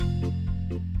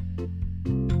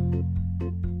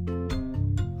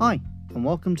Hi, and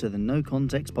welcome to the No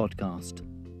Context Podcast.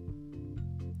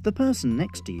 The person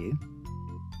next to you,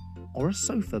 or a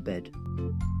sofa bed?